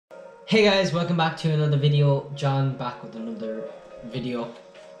Hey guys, welcome back to another video. John back with another video,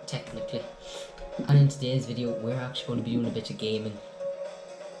 technically. And in today's video, we're actually going to be doing a bit of gaming.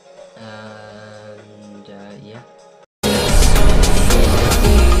 And yeah.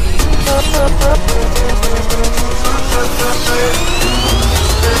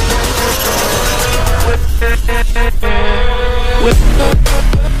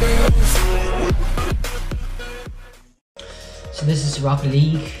 So this is Rocket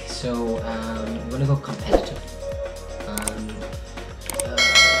League. So I'm gonna go competitive.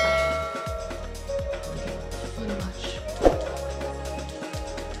 Final match.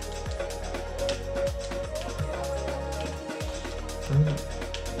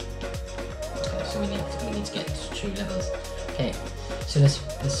 Okay, so we need to get to 2 levels. Okay, so let's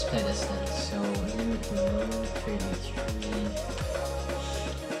play this then. So limit 1, 3v3.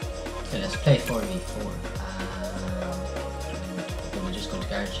 Okay, let's play 4v4. We're just going to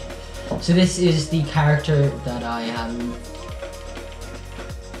garage. So this is the character that I am.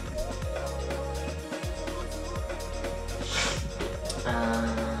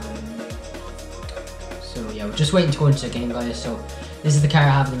 So yeah, we're just waiting to go into the game, guys. So this is the car I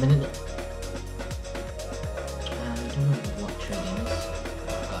have in a minute. I don't know what trade game is.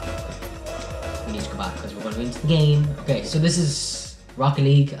 We need to go back because we're going to go into the game. Okay, so this is Rocket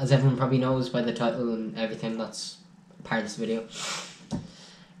League, as everyone probably knows by the title and everything that's part of this video.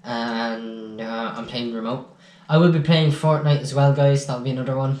 And I'm playing remote. I will be playing Fortnite as well, guys. That'll be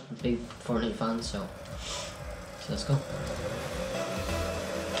another one. I'm a big Fortnite fan, so let's go.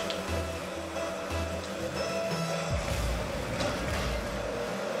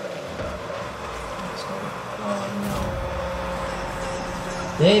 Let's go. Oh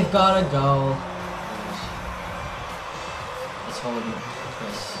no. They've gotta go. It's holding.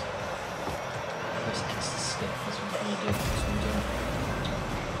 Press X to skip. That's what I'm gonna do. That's what I'm doing.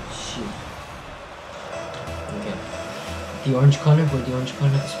 Shoot. Okay. The orange color, where the orange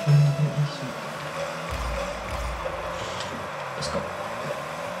color is from. Let's go.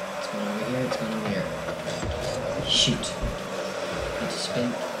 It's going over here, it's going over here. Shoot. Need to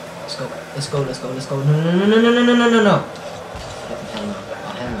spin. Let's go. Let's go, let's go, let's go. No, no, no, no, no, no, no, no, no, no. Hell no.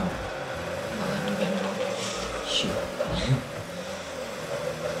 Oh, hell no. I'm not letting him get me. Shoot.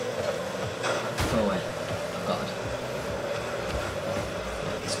 Go away. Oh, God.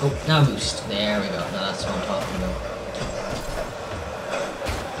 Let's go. Now boost. There we go. Now that's what I'm talking about.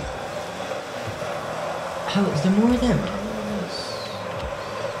 How is there more of them? I don't know what it is.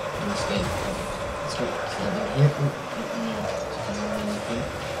 In this game. Let's go. Here.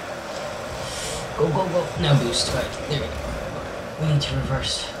 Go, go, go. Now boost. Right. There we go. We need to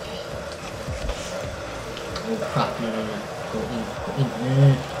reverse. Okay. Oh crap. No, no, no. Go in. Go in. No, no,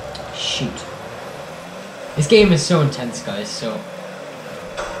 no. Shoot. This game is so intense, guys. So.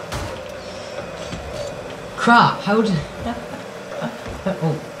 Crap! How did...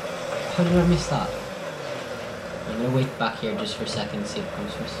 oh, how did I miss that? I'm gonna wait back here just for a second and see if it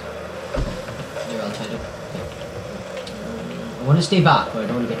comes first. Here, I'll try to... I want to stay back, but I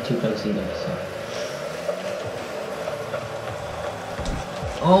don't want to get too close either, so...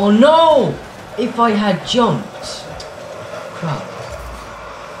 Oh no! If I had jumped! Crap.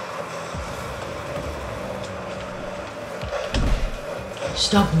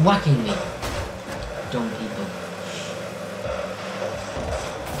 Stop whacking me! Dumb people.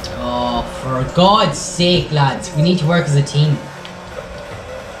 Oh, for God's sake, lads. We need to work as a team.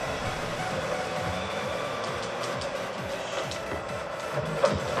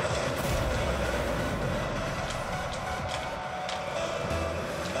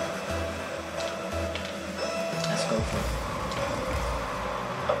 Let's go for it.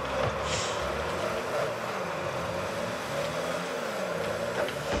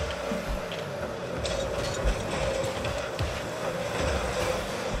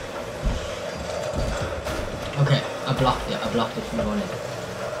 Okay, I blocked it from going in.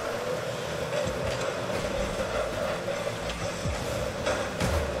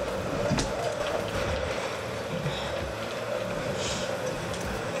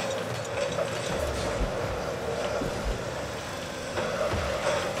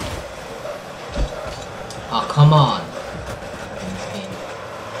 Oh, come on.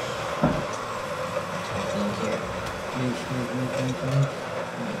 Move.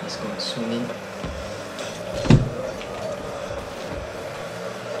 Alright, let's go swing in.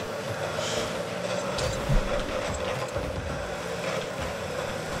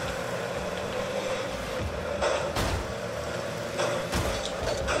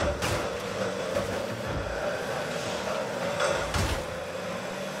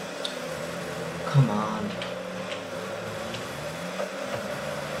 Come on.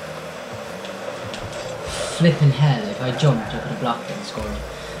 flipping hell. If I jumped, I could have blocked it and scored.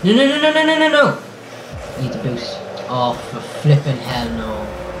 No, no, no, no, no, no, no, no. Need the boost. Oh, for flipping hell, no.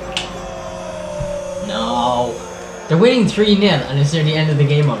 No. They're winning 3-0 and it's near the end of the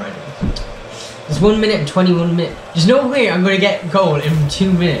game already. It's 1 minute and 21 minutes. There's no way I'm going to get a goal in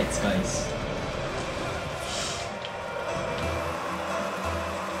 2 minutes, guys.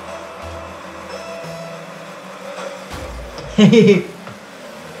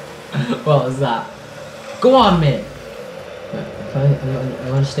 What was that? Go on, mate. I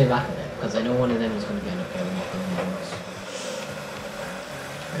want to stay back a bit because I know one of them is going to get up here.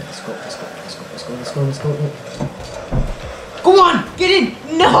 Right, let's go, let's go, let's go, let's go, let's go, let's go. Go on! Get in!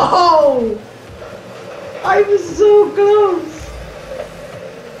 No! I was so close!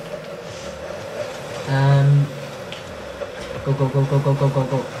 Go, go, go, go, go, go, go,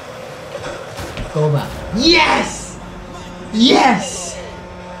 go. Go back. Yes! Yes! I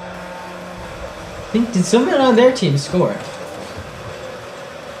think, did someone on their team score?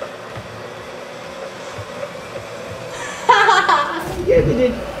 Yeah, they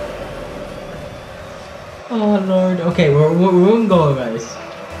did. Oh lord. Okay, we're one goal, guys.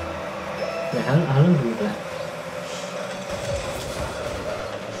 Wait, how long do we got?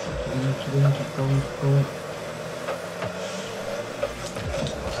 Keep going, keep going, keep going.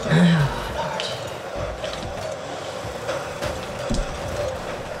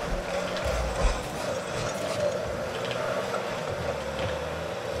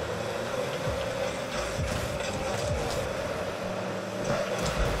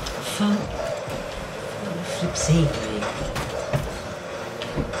 Flip save, man.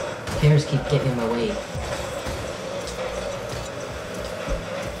 Players keep getting in my way.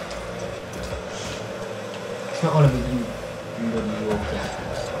 It's not all about you bloody woke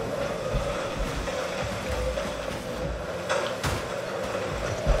jackals.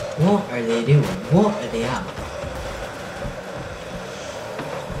 What are they doing? What are they at?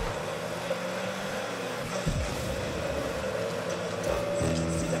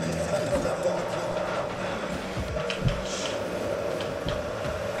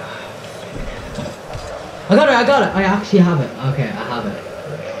 I got it, I actually have it. Okay, I have it.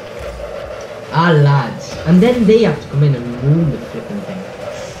 Ah, lads. And then they have to come in and ruin the flipping thing.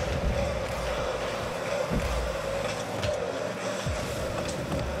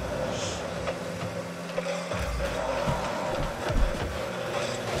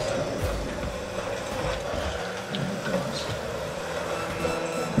 Oh, God.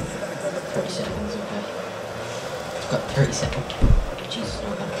 30 seconds, okay. It's got 30 seconds. Jesus, no,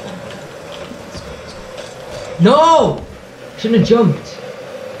 I got it. No! Shouldn't have jumped.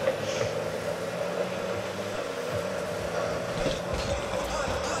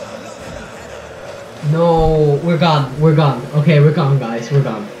 No, we're gone. We're gone. Okay, we're gone, guys. We're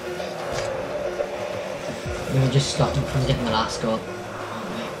gone. Let me just stop them from getting the last goal.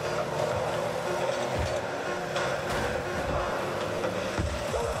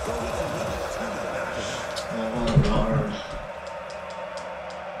 Oh, Lord.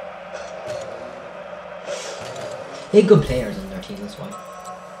 They had good players on their team, that's why.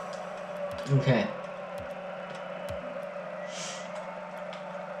 Okay.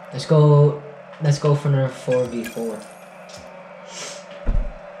 Let's go for another 4v4.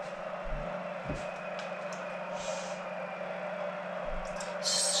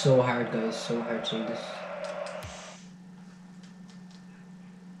 So hard, guys, so hard to do this.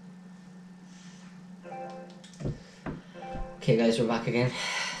 Okay guys, we're back again.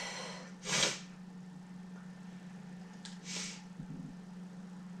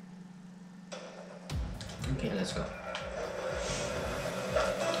 Okay, let's go.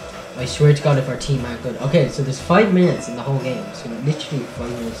 I swear to God, if our team aren't good. Okay, so there's 5 minutes in the whole game. So literally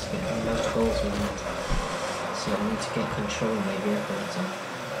 5 minutes to get the amount of goals we need. So I need to get control of my vehicle, that's all.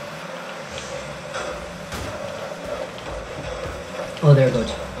 Oh, they're good.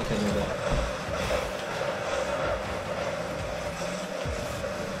 Okay, they're good.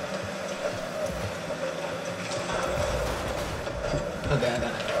 Okay, I got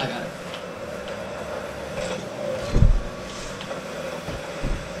it. I got it.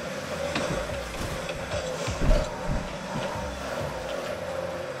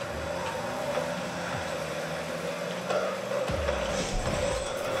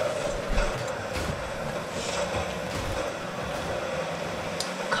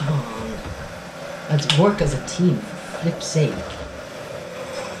 Come on. Let's work as a team, for flip's sake.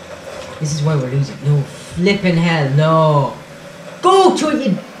 This is why we're losing. No, flipping hell, no. Go to it,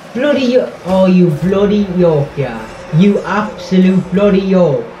 you bloody oh, you bloody yoke, yeah. You absolute bloody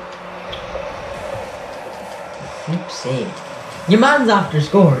yoke. For flip's sake. Your man's after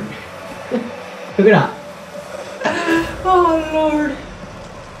scoring. Look at that. Oh Lord.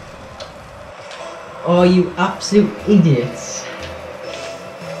 Oh, you absolute idiots.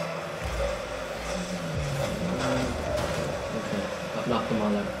 Okay, I've knocked them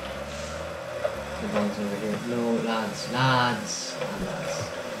all out. The ball's over here. No, lads. Lads.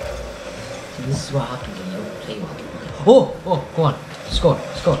 See, this is what happens when you don't play well. Oh, go on. Score.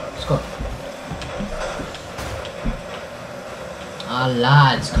 Ah,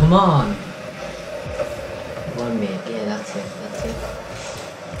 lads, come on. Come on, mate. Yeah, that's it.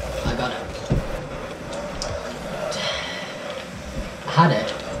 I got it. I had it.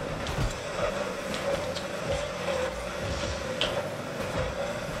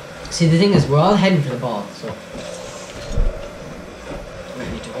 See, the thing is, we're all heading for the ball, so... I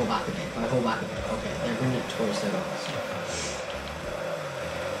need to hold back a bit. If I hold back a bit, okay, they're bringing it towards their goals.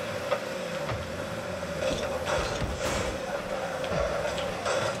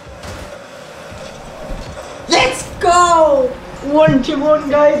 Let's go! 1-1,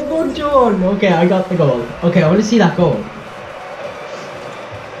 guys, 1-1. Okay, I got the goal. Okay, I want to see that goal.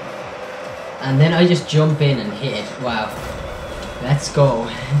 And then I just jump in and hit it. Wow. Let's go.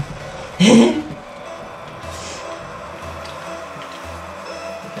 Okay,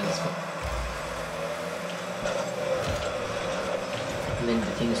 let's go. And then the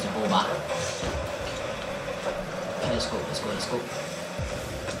thing is to hold back. Okay, let's go.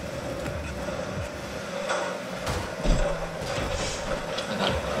 I got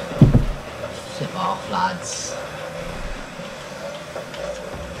it. Okay. Flip off, lads.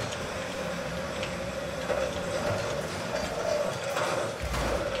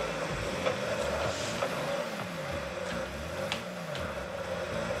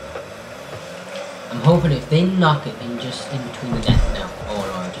 I'm hoping if they knock it in just in between the net now. Oh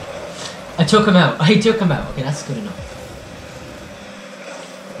Lord. I took him out. Okay, that's good enough.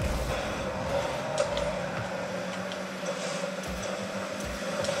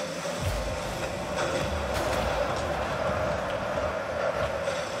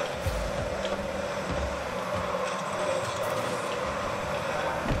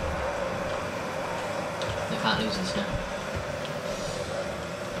 They can't lose this now.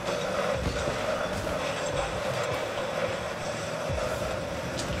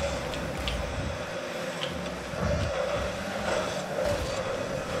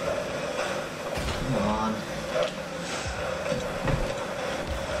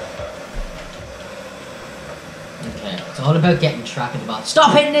 Okay, it's all about getting track of the ball.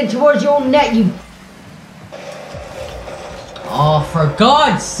 Stop hitting it towards your own net, you... Oh, for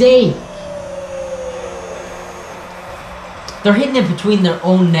God's sake! They're hitting it between their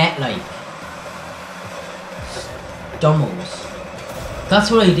own net, like. Dummos. That's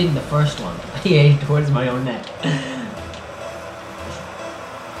what I did in the first one. I hit it towards my own net.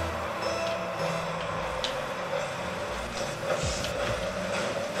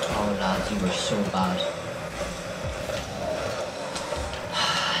 Oh, lads, you were so bad.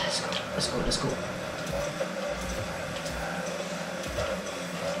 Let's go.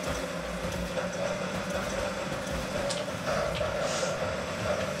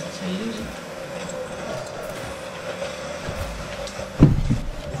 That's how you lose it.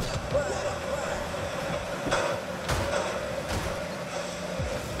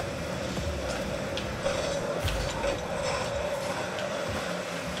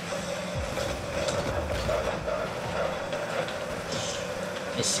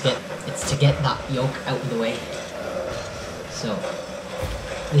 It's to get that yoke out of the way. So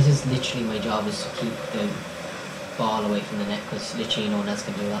this is literally my job, is to keep the ball away from the net, because literally no one else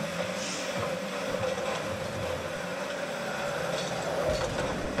can do that.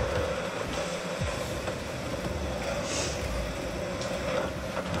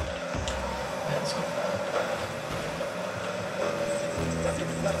 Okay, let's go.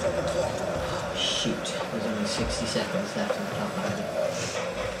 Oh, shoot, there's only 60 seconds left on the clock already.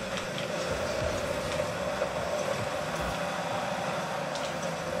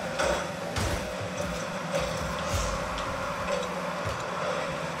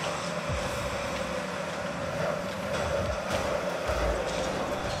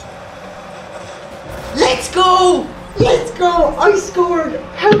 Let's go! Let's go! I scored!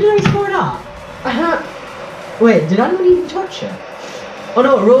 How did I score that? Wait, did anyone even touch it? Oh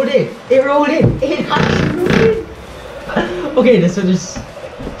no, it rolled in! It rolled in! It actually rolled in! Okay, so there's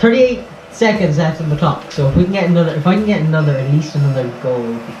 38 seconds left on the clock. So if we can get another, at least another goal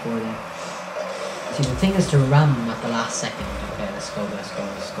before then. See, the thing is to ram them at the last second. Okay, let's go.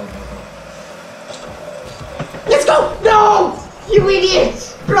 Let's go! No! You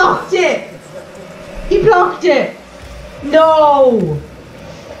idiots! Blocked it! He blocked it! No!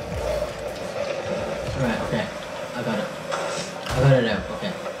 Right, okay. I got it. cut it out.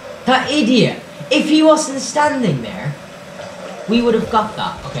 Okay. That idiot. If he wasn't standing there, we would have got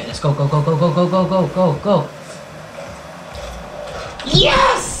that. Okay, let's go, go, go, go, go, go, go, go, go, go.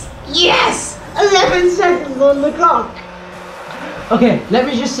 Yes! Yes! 11 seconds on the clock. Okay, let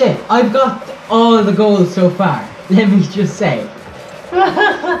me just say, I've got all the goals so far. Let me just say.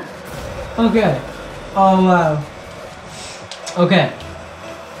 Okay. Oh, wow. Okay.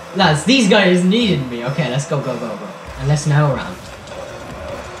 Lads, these guys needed me. Okay, let's go, go, go, go. And let's now round.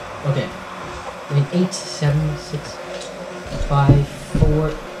 Okay. Wait, 8, 7, 6, 5, 4,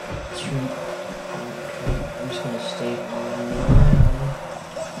 3. I'm just gonna stay on.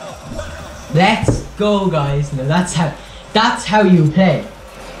 Let's go, guys. Now that's how you play.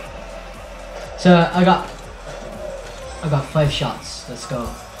 So I got 5 shots. Let's go.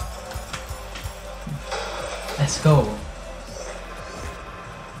 Let's go.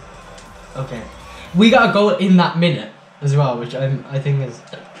 Okay. We got a goal in that minute as well, which I think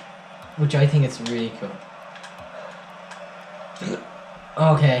is really cool.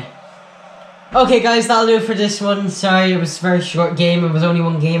 Okay. Okay guys, that'll do it for this one. Sorry, it was a very short game. It was only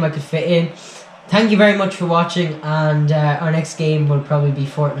one game I could fit in. Thank you very much for watching, and our next game will probably be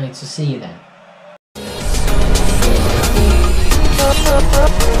Fortnite, so see you then.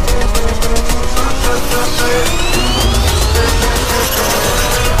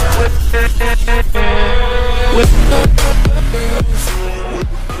 With